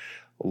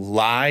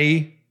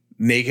 lie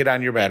naked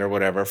on your bed or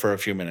whatever for a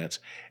few minutes,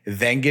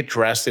 then get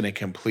dressed in a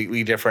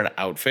completely different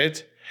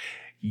outfit,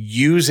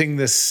 using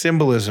the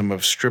symbolism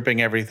of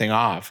stripping everything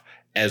off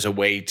as a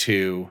way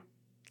to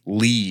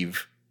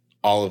leave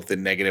all of the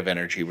negative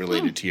energy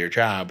related to your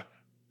job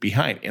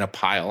behind in a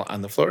pile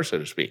on the floor, so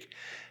to speak.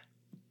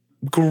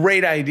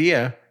 Great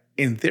idea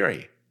in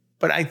theory.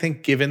 But I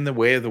think given the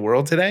way of the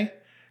world today,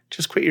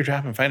 just quit your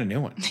job and find a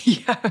new one.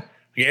 Yeah.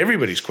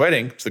 Everybody's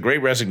quitting. It's the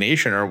Great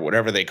Resignation or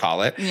whatever they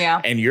call it. Yeah.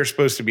 And you're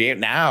supposed to be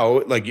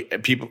now,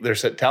 like people, they're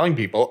telling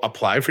people,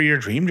 apply for your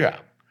dream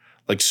job.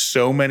 Like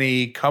so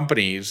many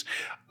companies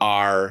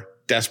are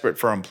desperate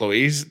for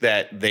employees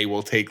that they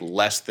will take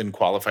less than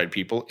qualified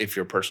people if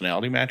your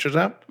personality matches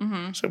up.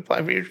 Mm-hmm. So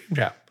apply for your dream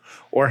job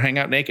or hang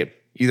out naked,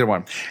 either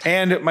one.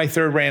 And my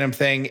third random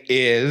thing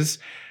is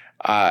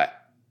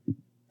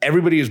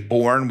everybody is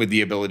born with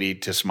the ability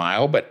to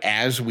smile, but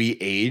as we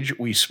age,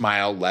 we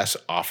smile less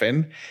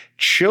often.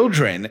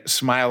 Children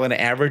smile an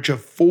average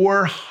of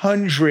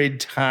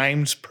 400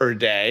 times per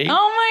day.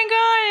 Oh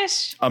my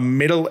gosh. A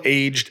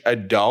middle-aged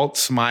adult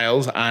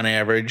smiles on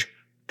average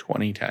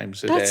 20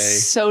 times a day.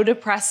 That's so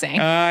depressing.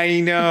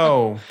 I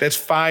know. That's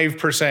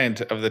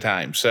 5% of the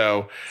time.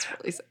 So, It's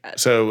really sad.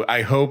 so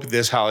I hope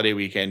this holiday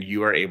weekend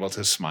you are able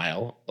to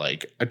smile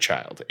like a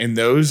child. And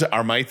those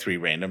are my 3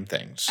 random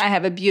things. I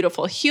have a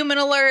beautiful human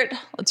alert.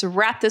 Let's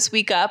wrap this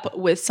week up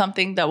with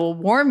something that will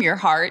warm your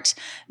heart.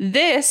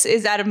 This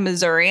is out of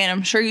Missouri, and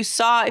I'm sure you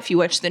saw, if you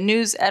watched the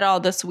news at all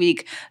this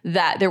week,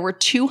 that there were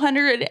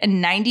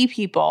 290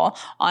 people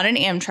on an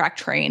Amtrak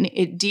train.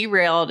 It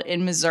derailed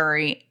in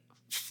Missouri,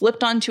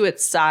 flipped onto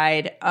its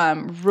side.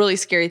 Really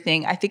scary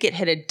thing. I think it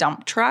hit a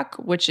dump truck,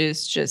 which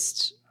is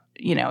just,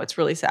 it's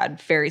really sad,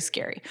 very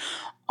scary.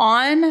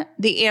 On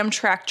the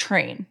Amtrak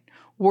train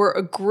were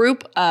a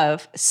group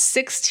of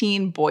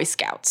 16 Boy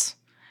Scouts.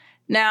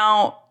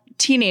 Now,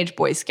 teenage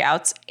Boy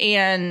Scouts.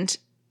 And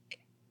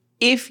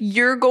if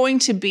you're going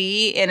to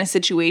be in a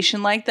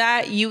situation like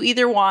that, you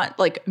either want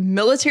like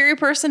military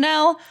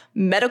personnel,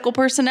 medical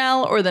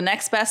personnel, or the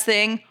next best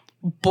thing,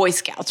 Boy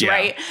Scouts,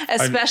 right?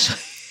 Especially...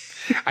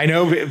 I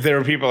know there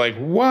are people like,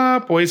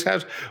 what, Boy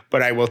Scouts?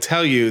 But I will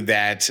tell you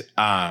that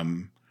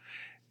I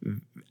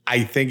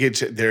think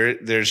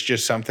there's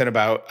just something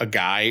about a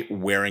guy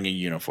wearing a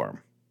uniform.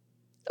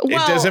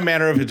 It doesn't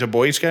matter if it's a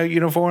Boy Scout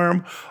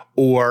uniform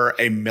or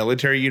a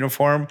military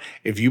uniform.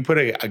 If you put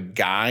a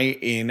guy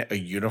in a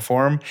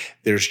uniform,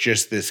 there's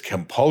just this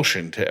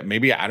compulsion to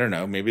maybe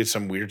it's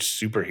some weird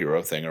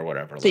superhero thing or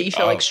whatever. That you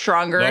feel like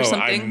stronger or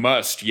something?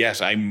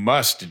 I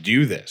must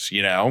do this,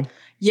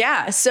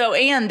 Yeah. So,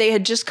 and they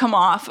had just come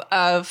off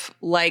of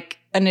like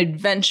an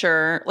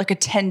adventure, like a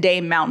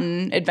 10-day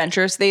mountain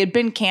adventure. So they had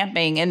been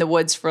camping in the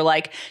woods for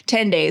like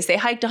 10 days. They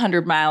hiked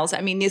 100 miles.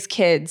 I mean, these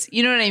kids,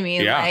 you know what I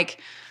mean? Yeah. Like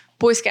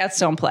Boy Scouts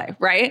don't play,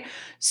 right?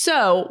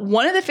 So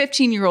one of the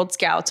 15-year-old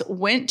scouts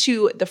went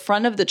to the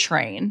front of the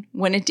train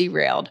when it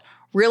derailed,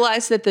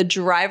 realized that the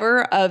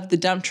driver of the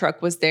dump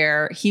truck was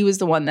there. He was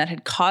the one that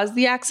had caused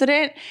the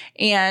accident.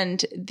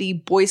 And the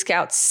Boy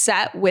Scouts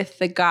sat with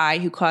the guy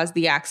who caused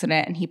the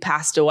accident, and he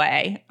passed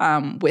away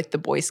with the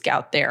Boy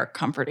Scout there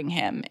comforting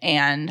him.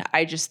 And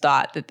I just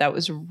thought that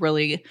was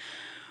really,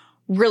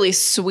 really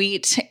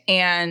sweet.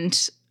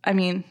 And I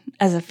mean,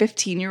 as a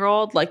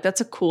 15-year-old, like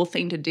that's a cool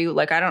thing to do.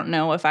 Like, I don't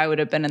know if I would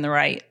have been in the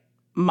right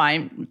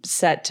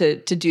mindset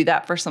to do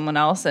that for someone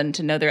else and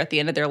to know they're at the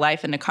end of their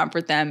life and to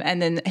comfort them.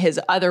 And then his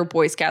other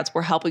Boy Scouts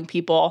were helping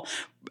people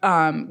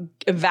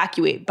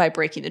evacuate by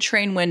breaking the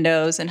train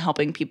windows and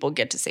helping people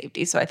get to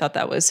safety. So I thought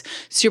that was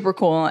super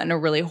cool and a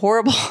really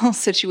horrible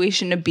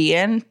situation to be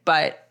in,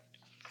 but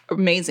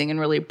amazing and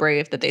really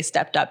brave that they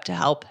stepped up to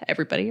help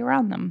everybody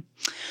around them.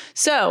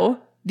 So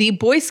the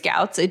Boy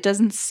Scouts, it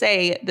doesn't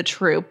say the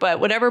troop, but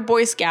whatever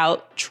Boy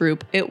Scout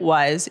troop it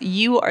was,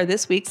 you are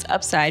this week's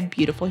Upside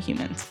Beautiful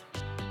Humans.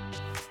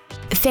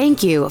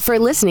 Thank you for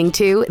listening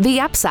to The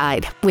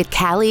Upside with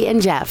Callie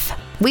and Jeff.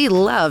 We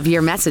love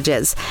your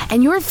messages,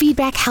 and your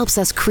feedback helps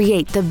us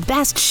create the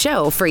best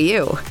show for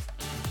you.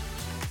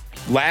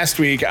 Last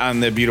week on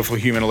the Beautiful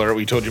Human Alert,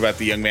 we told you about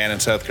the young man in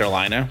South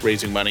Carolina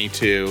raising money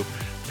to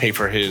pay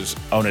for his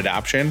own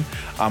adoption.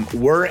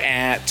 We're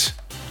at,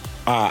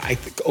 I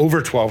think,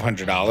 over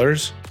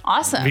 $1,200.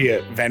 Awesome.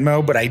 Via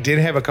Venmo, but I did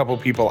have a couple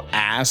people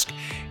ask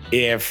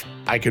if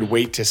I could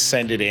wait to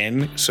send it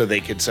in so they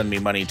could send me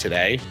money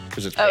today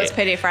because it's it's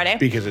Payday Friday.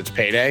 Because it's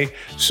payday.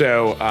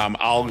 So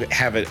I'll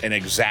have an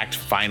exact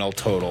final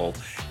total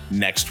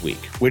next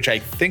week, which I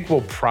think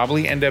will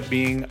probably end up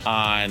being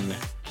on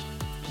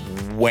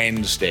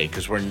Wednesday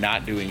because we're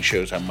not doing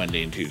shows on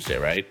Monday and Tuesday,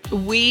 right?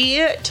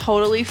 We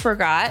totally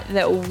forgot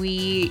that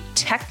we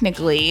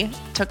technically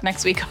took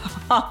next week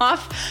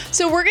off.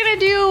 So we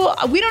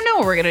don't know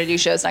when we're going to do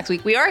shows next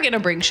week. We are going to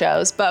bring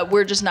shows, but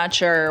we're just not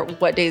sure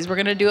what days we're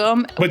going to do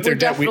them. But we're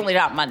definitely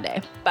not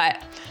Monday.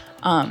 But,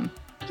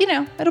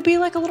 it'll be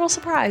like a little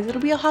surprise.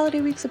 It'll be a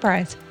holiday week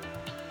surprise.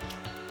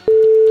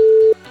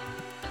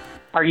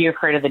 Are You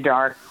Afraid of the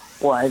Dark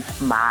was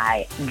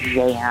my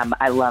jam.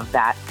 I love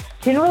that.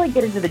 Didn't really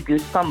get into the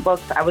Goosebump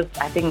books.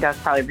 I think I was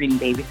probably reading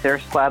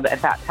Babysitter's Club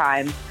at that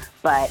time,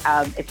 but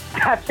it's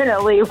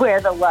definitely where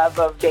the love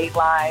of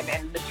Dateline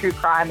and the true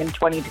crime in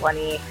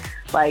 2020,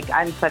 like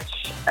I'm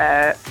such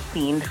a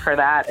fiend for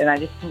that. And I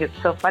just think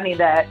it's so funny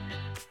that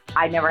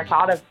I never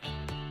thought of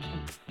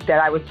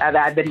that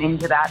I've been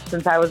into that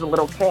since I was a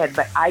little kid.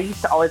 But I used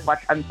to always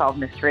watch Unsolved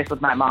Mysteries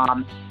with my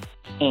mom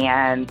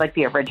and like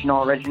the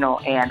original.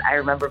 And I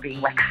remember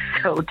being like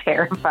so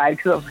terrified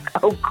because I was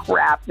like, oh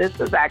crap, this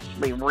is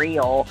actually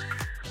real.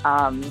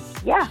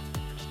 Yeah.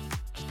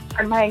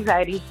 And my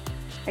anxiety,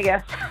 I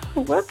guess.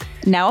 Whoops.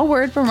 Now a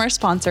word from our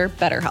sponsor,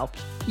 BetterHelp.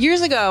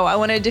 Years ago, I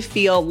wanted to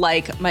feel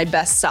like my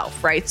best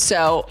self, right?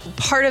 So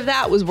part of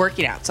that was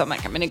working out. So I'm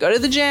like, I'm going to go to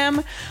the gym.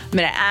 I'm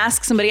going to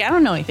ask somebody, I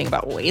don't know anything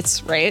about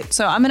weights, right?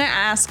 So I'm going to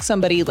ask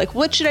somebody like,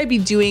 what should I be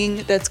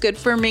doing that's good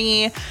for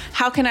me?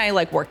 How can I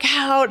like work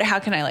out? How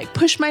can I like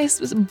push my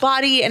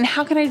body? And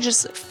how can I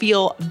just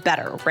feel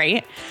better,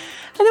 right?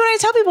 And then when I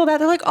tell people that,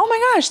 they're like, oh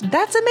my gosh,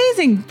 that's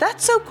amazing.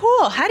 That's so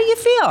cool. How do you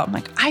feel? I'm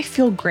like, I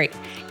feel great.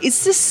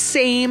 It's the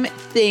same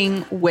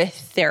thing with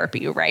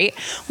therapy, right?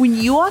 When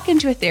you walk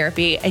into a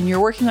therapy and you're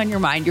working on your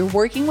mind, you're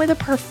working with a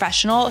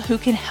professional who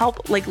can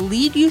help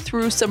lead you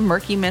through some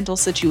murky mental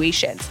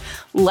situations.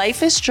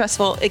 Life is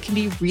stressful. It can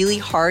be really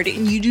hard,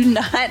 and you do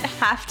not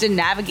have to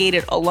navigate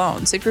it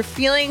alone. So if you're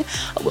feeling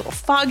a little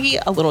foggy,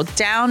 a little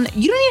down,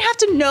 you don't even have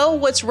to know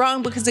what's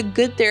wrong, because a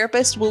good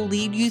therapist will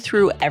lead you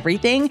through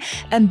everything.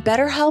 And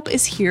BetterHelp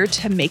is here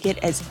to make it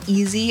as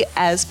easy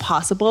as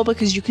possible,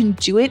 because you can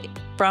do it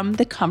from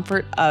the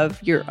comfort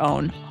of your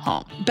own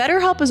home.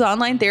 BetterHelp is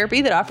online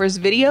therapy that offers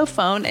video,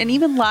 phone, and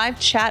even live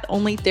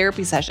chat-only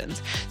therapy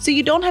sessions, so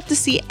you don't have to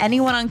see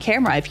anyone on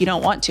camera if you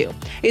don't want to.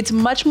 It's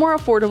much more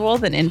affordable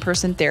than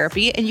in-person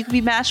therapy, and you can be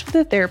matched with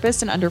a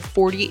therapist in under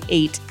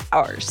 48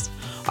 hours.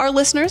 Our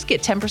listeners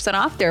get 10%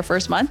 off their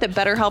first month at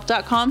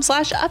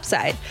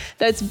betterhelp.com/upside.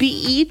 That's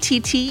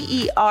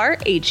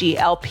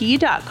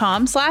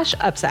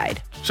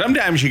BetterHelp.com/upside.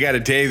 Sometimes you got a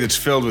day that's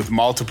filled with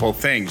multiple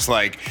things,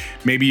 like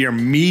maybe you're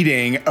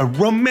meeting a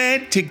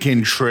romantic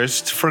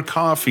interest for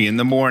coffee in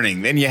the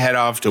morning. Then you head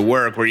off to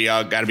work where you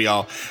all got to be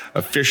all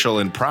official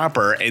and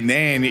proper. And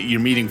then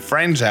you're meeting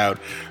friends out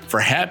for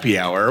happy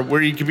hour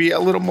where you could be a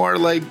little more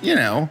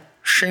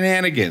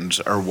shenanigans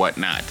or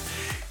whatnot.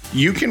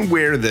 You can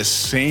wear the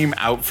same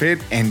outfit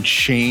and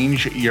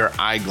change your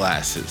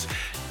eyeglasses.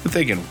 I'm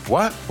thinking,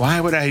 what? Why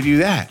would I do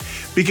that?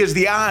 Because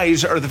the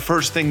eyes are the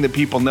first thing that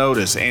people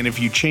notice. And if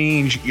you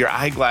change your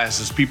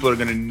eyeglasses, people are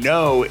going to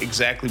know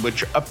exactly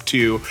what you're up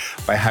to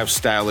by how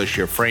stylish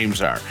your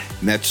frames are.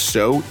 And that's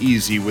so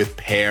easy with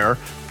Pair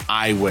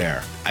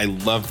Eyewear. I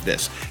love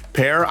this.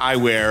 Pair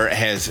Eyewear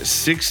has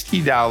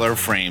 $60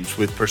 frames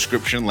with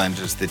prescription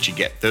lenses that you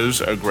get.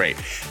 Those are great.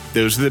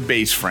 Those are the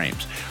base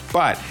frames.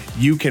 But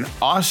you can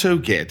also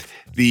get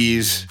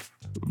these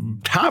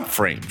top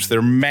frames.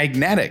 They're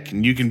magnetic,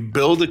 and you can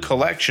build a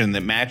collection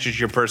that matches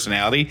your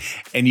personality,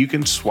 and you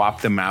can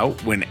swap them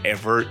out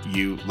whenever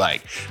you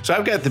like. So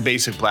I've got the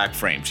basic black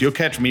frames. You'll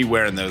catch me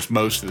wearing those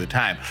most of the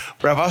time.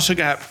 But I've also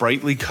got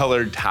brightly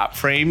colored top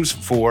frames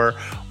for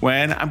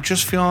when I'm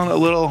just feeling a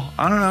little,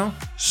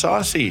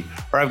 saucy,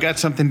 or I've got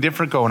something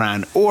different going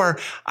on, or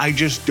I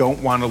just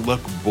don't want to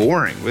look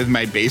boring with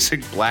my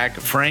basic black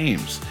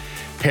frames.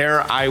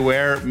 Pair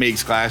Eyewear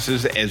makes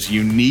glasses as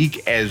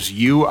unique as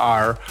you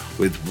are,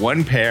 with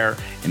one pair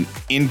and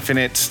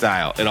infinite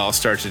style. It all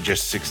starts at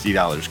just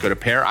 $60. Go to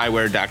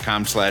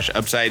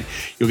paireyewear.com/upside.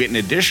 You'll get an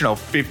additional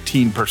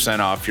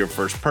 15% off your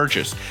first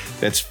purchase.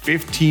 That's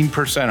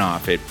 15%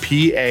 off at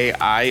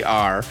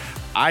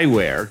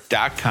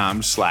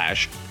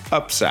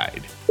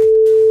paireyewear.com/upside.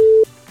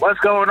 What's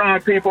going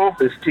on, people?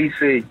 It's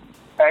TC.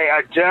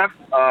 Hey, Jeff,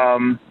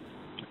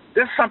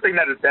 this is something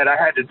that I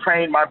had to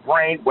train my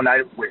brain when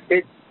I would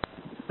hit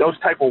those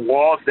type of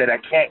walls that I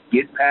can't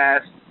get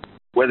past,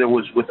 whether it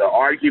was with an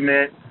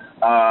argument,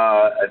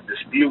 a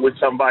dispute with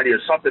somebody, or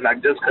something I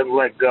just couldn't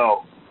let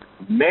go.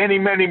 Many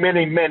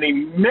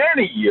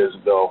years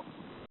ago,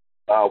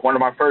 one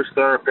of my first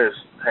therapists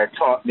had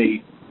taught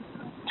me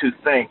to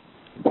think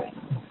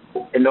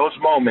in those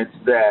moments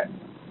that,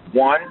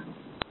 1,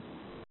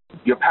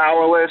 you're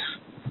powerless,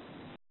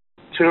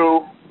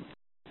 2,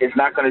 it's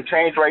not going to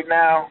change right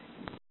now,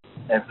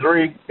 and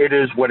 3, it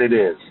is what it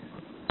is.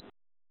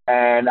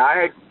 And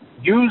I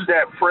use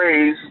that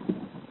phrase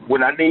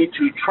when I need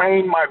to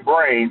train my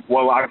brain.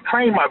 Well, I've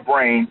trained my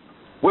brain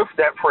with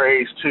that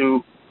phrase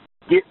to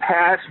get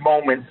past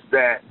moments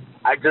that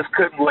I just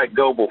couldn't let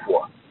go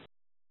before.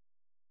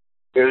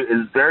 It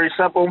is very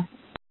simple.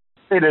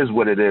 It is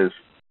what it is.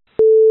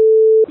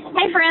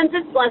 Hey, friends,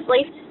 it's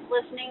Leslie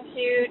listening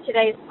to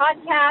today's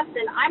podcast,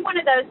 and I'm one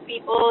of those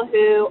people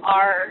who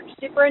are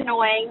super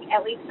annoying,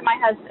 at least to my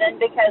husband,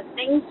 because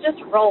things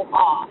just roll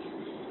off.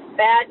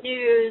 Bad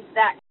news,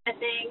 that kind of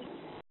thing.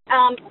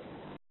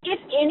 If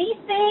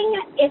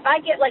anything, if I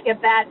get a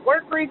bad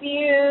work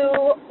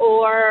review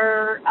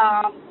or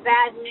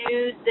bad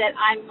news that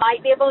I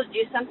might be able to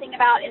do something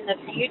about in the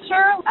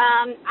future,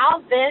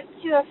 I'll vent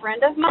to a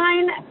friend of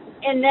mine,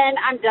 and then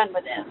I'm done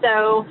with it.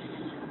 So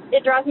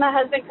it drives my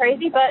husband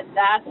crazy, but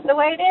that's the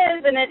way it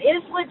is, and it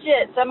is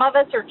legit. Some of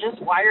us are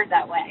just wired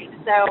that way.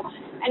 So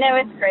I know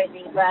it's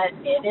crazy, but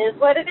it is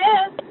what it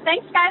is.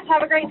 Thanks, guys.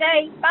 Have a great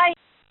day. Bye.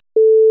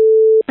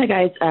 Hi,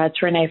 guys.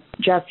 It's Renee.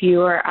 Jeff, you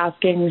were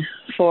asking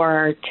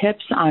for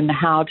tips on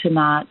how to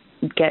not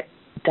get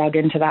dug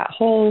into that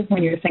hole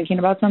when you're thinking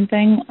about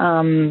something.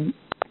 2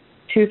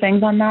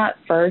 things on that.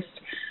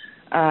 First,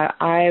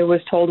 I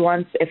was told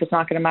once, if it's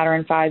not going to matter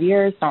in 5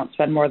 years, don't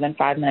spend more than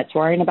 5 minutes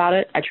worrying about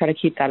it. I try to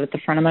keep that at the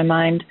front of my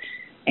mind.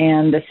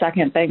 And the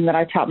second thing that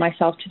I taught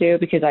myself to do,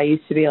 because I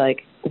used to be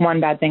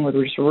one bad thing would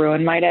just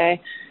ruin my day,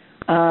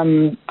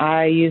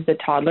 I use the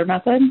toddler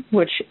method,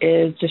 which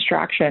is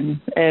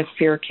distraction. If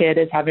your kid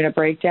is having a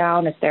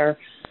breakdown, if they're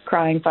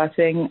crying,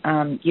 fussing,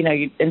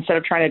 you instead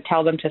of trying to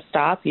tell them to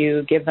stop,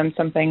 you give them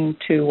something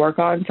to work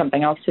on,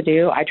 something else to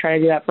do. I try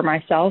to do that for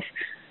myself,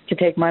 to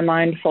take my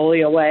mind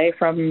fully away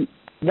from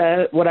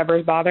whatever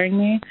is bothering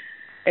me.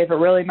 If it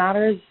really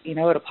matters,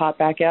 it'll pop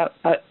back up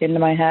into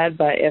my head.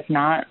 But if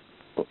not,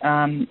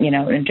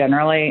 and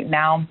generally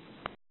now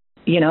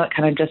it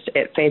kind of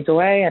it fades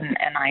away and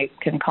I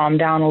can calm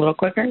down a little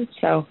quicker.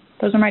 So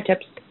those are my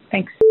tips.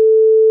 Thanks.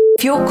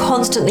 If you're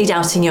constantly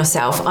doubting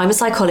yourself, I'm a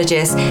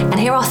psychologist, and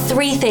here are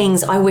 3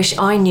 things I wish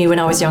I knew when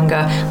I was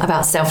younger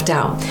about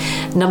self-doubt.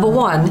 Number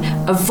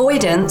 1,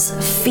 avoidance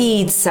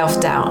feeds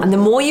self-doubt. And the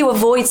more you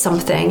avoid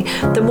something,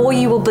 the more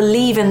you will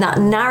believe in that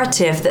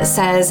narrative that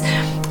says,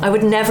 I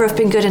would never have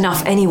been good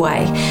enough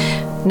anyway.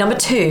 Number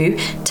 2,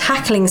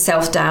 tackling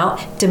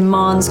self-doubt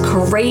demands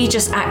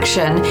courageous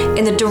action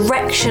in the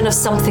direction of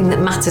something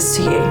that matters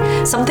to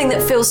you, something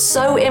that feels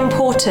so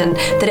important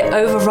that it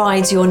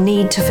overrides your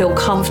need to feel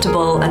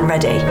comfortable and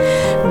ready.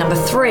 Number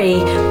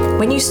 3,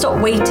 when you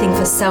stop waiting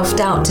for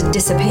self-doubt to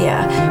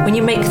disappear, when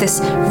you make this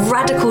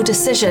radical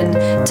decision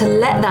to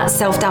let that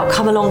self-doubt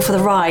come along for the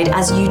ride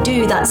as you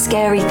do that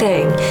scary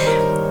thing,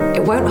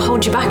 it won't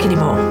hold you back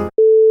anymore.